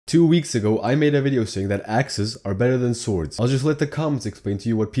2 weeks ago, I made a video saying that axes are better than swords. I'll just let the comments explain to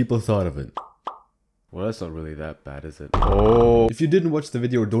you what people thought of it. Well, that's not really that bad, is it? Oh. If you didn't watch the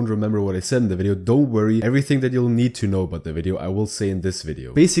video or don't remember what I said in the video, don't worry. Everything that you'll need to know about the video, I will say in this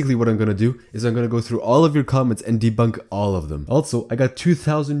video. Basically, what I'm gonna do is I'm gonna go through all of your comments and debunk all of them. Also, I got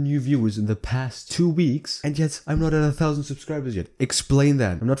 2,000 new viewers in the past 2 weeks, and yet I'm not at 1,000 subscribers yet. Explain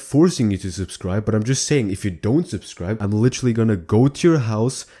that. I'm not forcing you to subscribe, but I'm just saying if you don't subscribe, I'm literally gonna go to your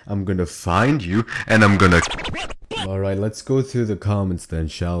house, I'm gonna find you, and I'm gonna... Alright, let's go through the comments then,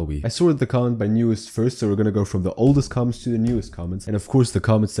 shall we? I sorted the comment by newest first, so we're gonna go from the oldest comments to the newest comments. And of course, the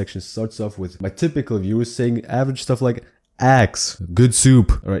comment section starts off with my typical viewers saying average stuff like, axe, good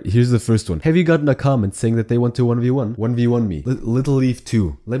soup. Alright, here's the first one. Have you gotten a comment saying that they want to 1v1? 1v1 me. Little Leaf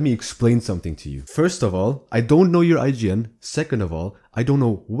 2. Let me explain something to you. First of all, I don't know your IGN. Second of all, I don't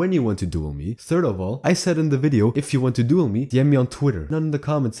know when you want to duel me. Third of all, I said in the video, if you want to duel me, DM me on Twitter, not in the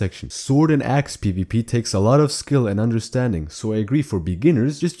comment section. Sword and axe PvP takes a lot of skill and understanding, so I agree for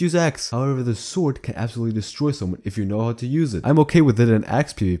beginners, just use axe. However, the sword can absolutely destroy someone if you know how to use it. I'm okay with it in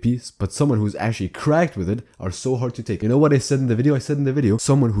axe PvP, but someone who's actually cracked with it are so hard to take. You know what I said in the video? I said in the video,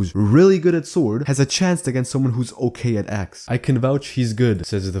 someone who's really good at sword has a chance against someone who's okay at axe. I can vouch he's good,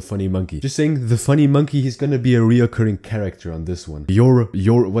 says the funny monkey. Just saying, the funny monkey, he's gonna be a reoccurring character on this one.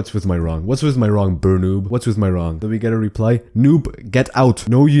 What's with my wrong? What's with my wrong, noob? What's with my wrong? Then we get a reply, noob, get out.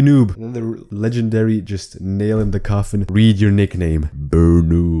 No, you noob. And then the legendary just nail in the coffin, read your nickname,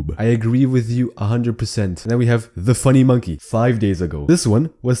 noob. I agree with you 100%. And then we have the funny monkey, 5 days ago. This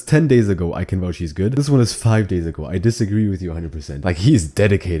one was 10 days ago. I can vouch he's good. This one is 5 days ago. I disagree with you 100%. Like, he's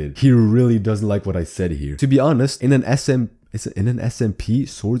dedicated. He really doesn't like what I said here. To be honest, in an SMP,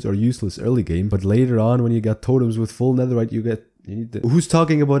 swords are useless early game, but later on when you got totems with full netherite, you need the... Who's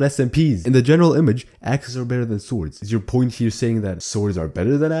talking about SMPs? In the general image, axes are better than swords. Is your point here saying that swords are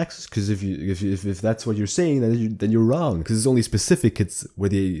better than axes? Because if that's what you're saying, then you're wrong. Because it's only specific hits where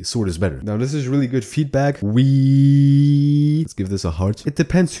the sword is better. Now this is really good feedback. Let's give this a heart. It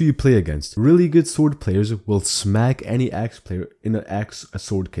depends who you play against. Really good sword players will smack any axe player in a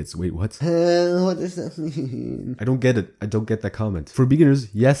sword kits. Wait, what? What does that mean? I don't get it. I don't get that comment. For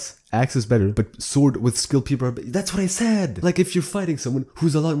beginners, yes, axe is better, but sword with skilled people are better. That's what I said. Like, if you're fighting someone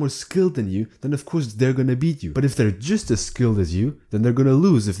who's a lot more skilled than you, then of course they're gonna beat you. But if they're just as skilled as you, then they're gonna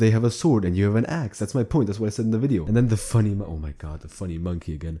lose if they have a sword and you have an axe. That's my point. That's what I said in the video. And then the funny oh my god, the funny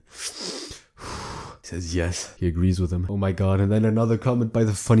monkey again. He says yes. He agrees with him. Oh my god. And then another comment by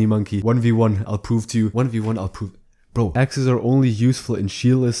the funny monkey. 1v1, I'll prove to you. 1v1, I'll prove... Bro, axes are only useful in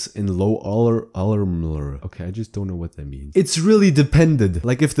shieldless in low armor. Okay, I just don't know what that means. It's really dependent.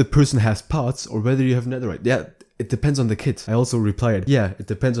 Like if the person has pots or whether you have netherite. Yeah, it depends on the kit. I also replied, yeah, it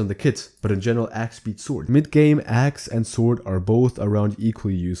depends on the kit, but in general, axe beats sword. Mid-game, axe and sword are both around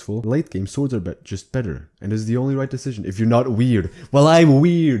equally useful. Late-game, swords are just better. And is the only right decision if you're not weird. Well, I'm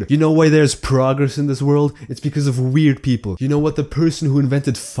weird. You know why there's progress in this world? It's because of weird people. You know what the person who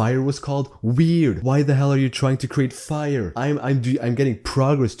invented fire was called? Weird. Why the hell are you trying to create fire? I'm getting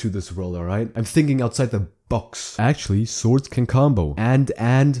progress to this world, alright? I'm thinking outside the box. Actually, swords can combo. And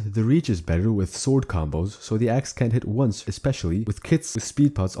the reach is better with sword combos, so the axe can't hit once, especially with kits with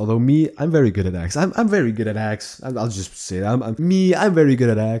speed pots. Although me, I'm very good at axe. I'm very good at axe. I'll just say that. I'm very good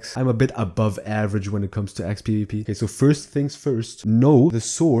at axe. I'm a bit above average when it comes to axe PvP. Okay, so first things first. No, the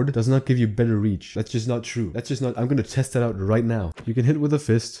sword does not give you better reach. That's just not true. That's just not... I'm gonna test that out right now. You can hit with a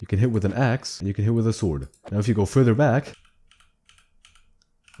fist, you can hit with an axe, and you can hit with a sword. Now if you go further back...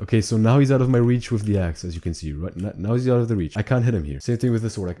 Okay, so now he's out of my reach with the axe, as you can see. Right now he's out of the reach. I can't hit him here. Same thing with the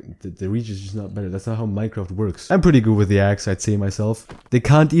sword. The reach is just not better. That's not how Minecraft works. I'm pretty good with the axe, I'd say myself. They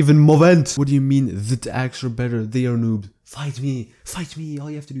can't even movement. What do you mean the axe are better? They are noobs. Fight me. Fight me. All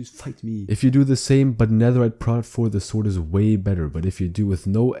you have to do is fight me. If you do the same, but netherite prot 4, the sword is way better. But if you do with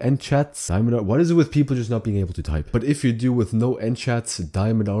no enchants, diamond armor. What is it with people just not being able to type? But if you do with no enchants,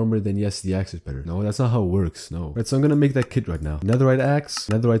 diamond armor, then yes, the axe is better. No, that's not how it works. No. Right, so I'm gonna make that kit right now. Netherite axe,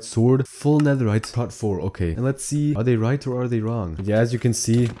 netherite sword, full netherite, prot 4. Okay. And let's see, are they right or are they wrong? Yeah, as you can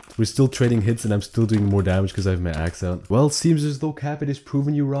see, we're still trading hits and I'm still doing more damage because I have my axe out. Well, seems as though Capade has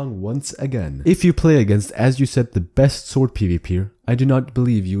proven you wrong once again. If you play against, as you said, the best sword PvPer, I do not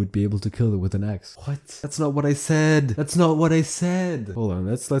believe you would be able to kill it with an axe. What? That's not what I said. That's not what I said. Hold on,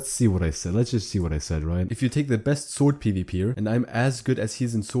 let's see what I said. Let's just see what I said, right? If you take the best sword PvPer, and I'm as good as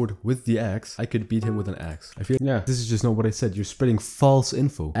he's in sword with the axe, I could beat him with an axe. I feel, yeah, this is just not what I said. You're spreading false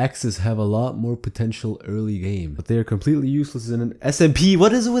info. Axes have a lot more potential early game, but they are completely useless in an SMP.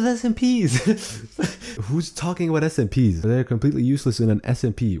 What is it with SMPs? Who's talking about SMPs? They're completely useless in an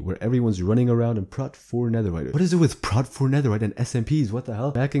SMP where everyone's running around in prot 4 netherite. What is it with prot 4 netherite and SMP? SMPs, what the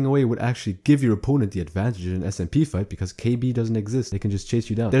hell? Backing away would actually give your opponent the advantage in an SMP fight because KB doesn't exist. They can just chase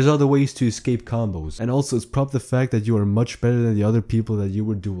you down. There's other ways to escape combos. And also it's probably the fact that you are much better than the other people that you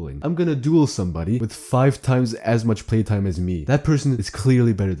were dueling. I'm gonna duel somebody with 5 times as much playtime as me. That person is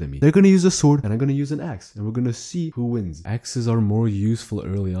clearly better than me. They're gonna use a sword and I'm gonna use an axe. And we're gonna see who wins. Axes are more useful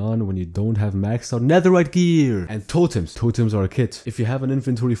early on when you don't have maxed out netherite gear. And totems. Totems are a kit. If you have an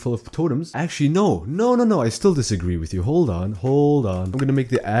inventory full of totems, actually no, I still disagree with you. Hold on. I'm gonna make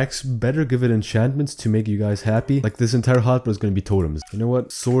the axe better, give it enchantments to make you guys happy. Like this entire hotbar is gonna be totems. You know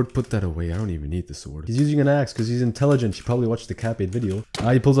what? Sword, put that away. I don't even need the sword. He's using an axe because he's intelligent. He probably watched the Capade video.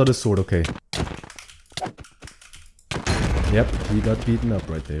 Ah, he pulls out his sword, okay. Yep, he got beaten up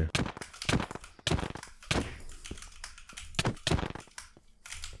right there.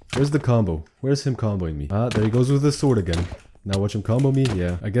 Where's the combo? Where's him comboing me? Ah, there he goes with the sword again. Now watch him combo me?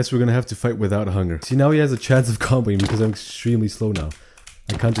 Yeah. I guess we're gonna have to fight without hunger. See, now he has a chance of comboing because I'm extremely slow now.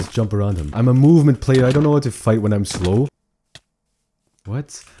 I can't just jump around him. I'm a movement player. I don't know how to fight when I'm slow.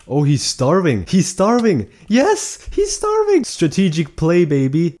 What? Oh, he's starving. He's starving. Yes, he's starving. Strategic play,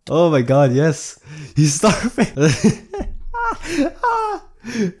 baby. Oh my god, yes. He's starving.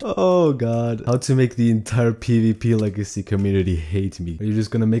 Oh god. How to make the entire PvPLegacy community hate me. Are you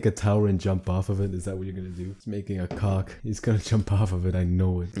just gonna make a tower and jump off of it? Is that what you're gonna do? He's making a cock. He's gonna jump off of it, I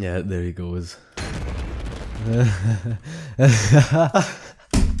know it. Yeah, there he goes.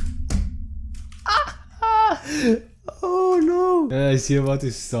 Oh no! I see him about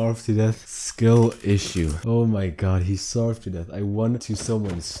to starve to death. Skill issue. Oh my god, he starved to death. I won to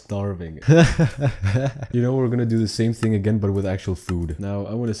someone starving. You know, we're gonna do the same thing again, but with actual food. Now,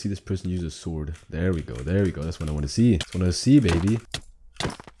 I want to see this person use a sword. There we go, there we go. That's what I want to see. That's what I want to see, baby.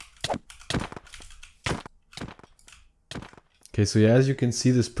 Okay, so yeah, as you can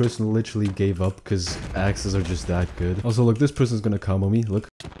see, this person literally gave up because axes are just that good. Also, look, this person's gonna combo me. Look.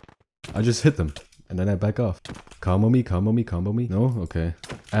 I just hit them. And then I back off. Combo me, combo me, combo me. No? Okay.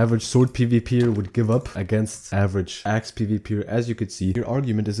 Average sword PvPer would give up against average axe PvPer. As you could see, your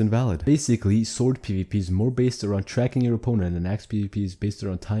argument is invalid. Basically, sword PvP is more based around tracking your opponent and axe PvP is based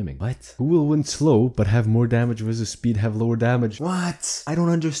around timing. What? Who will win slow but have more damage versus speed have lower damage? What? I don't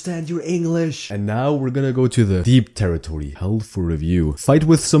understand your English. And now we're gonna go to the deep territory. Hell for review. Fight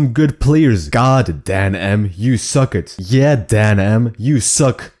with some good players. God, Dan M, you suck it. Yeah, Dan M, you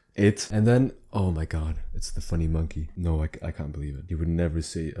suck it. And then, oh my god, it's the funny monkey. No, I can't believe it. He would never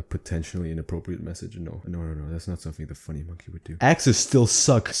say a potentially inappropriate message. No, that's not something the funny monkey would do. Axes still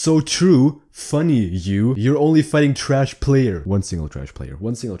suck. So true. Funny, you. You're only fighting trash player. One single trash player.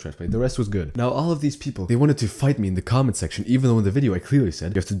 The rest was good. Now, all of these people, they wanted to fight me in the comment section, even though in the video I clearly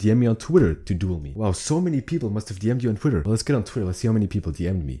said, you have to DM me on Twitter to duel me. Wow, so many people must have DM'd you on Twitter. Well, let's get on Twitter. Let's see how many people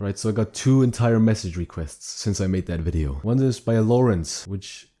DM'd me. Right, so I got 2 entire message requests since I made that video. One is by Lawrence,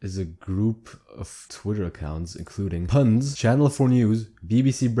 which is a group of Twitter accounts, including Puns, Channel 4 News,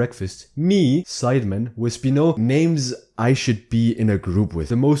 BBC Breakfast, me, Sidemen, Wispino, names I should be in a group with.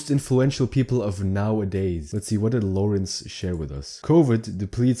 The most influential people of nowadays. Let's see, what did Lawrence share with us? COVID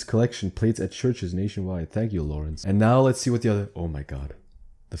depletes collection plates at churches nationwide. Thank you, Lawrence. And now let's see what the other... Oh my god.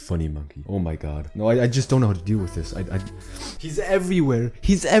 The funny monkey. Oh my god. No, I just don't know how to deal with this. He's everywhere.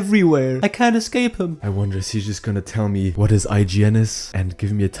 He's everywhere. I can't escape him. I wonder if he's just gonna tell me what his IGN is and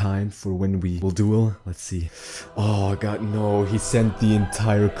give me a time for when we will duel. Let's see. Oh god, no. He sent the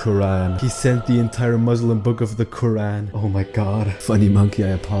entire Quran. He sent the entire Muslim book of the Quran. Oh my god. Funny monkey,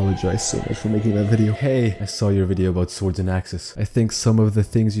 I apologize so much for making that video. Hey, I saw your video about swords and axes. I think some of the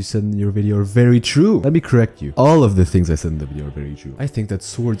things you said in your video are very true. Let me correct you. All of the things I said in the video are very true. I think that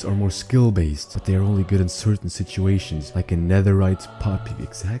swords are more skill-based, but they are only good in certain situations, like in netherite, pot PvP.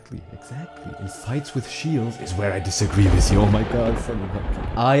 Exactly. In fights with shields is where I disagree with you. Oh my god, funny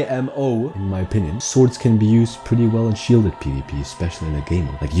monkey. IMO, in my opinion, swords can be used pretty well in shielded PvP, especially in a game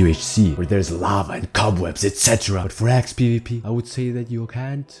like UHC, where there's lava and cobwebs, etc. But for axe PvP, I would say that you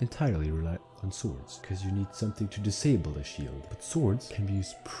can't entirely rely on swords, because you need something to disable a shield. But swords can be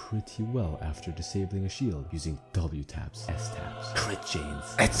used pretty well after disabling a shield, using W taps, S taps, crit chains,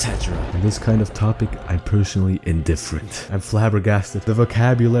 etc. On this kind of topic, I'm personally indifferent. I'm flabbergasted. The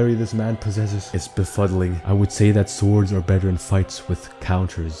vocabulary this man possesses is befuddling. I would say that swords are better in fights with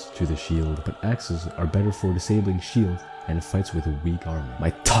counters to the shield, but axes are better for disabling shields and fights with a weak armor. My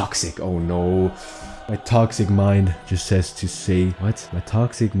toxic, oh no. My toxic mind just says to say, what? My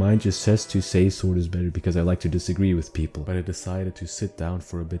toxic mind just says to say sword is better because I like to disagree with people. But I decided to sit down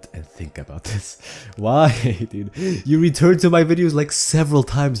for a bit and think about this. Why, dude? You return to my videos like several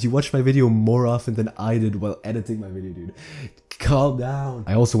times. You watch my video more often than I did while editing my video, dude. Calm down.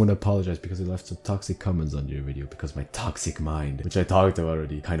 I also want to apologize because I left some toxic comments on your video because my toxic mind, which I talked about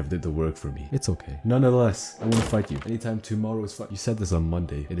already, kind of did the work for me. It's okay. Nonetheless, I want to fight you. Anytime tomorrow is fine. You said this on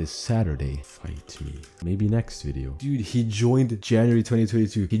Monday. It is Saturday. Fight me. Maybe next video. Dude, he joined January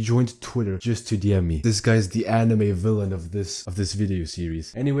 2022. He joined Twitter just to DM me. This guy's the anime villain of this video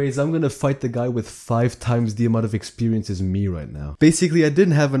series. Anyways, I'm gonna fight the guy with 5 times the amount of experience as me right now. Basically, I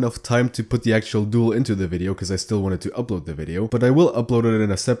didn't have enough time to put the actual duel into the video because I still wanted to upload the video, but I will upload it in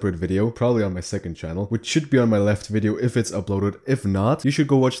a separate video, probably on my second channel, which should be on my left video if it's uploaded. If not, you should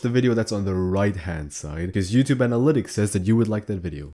go watch the video that's on the right hand side because YouTube Analytics says that you would like that video.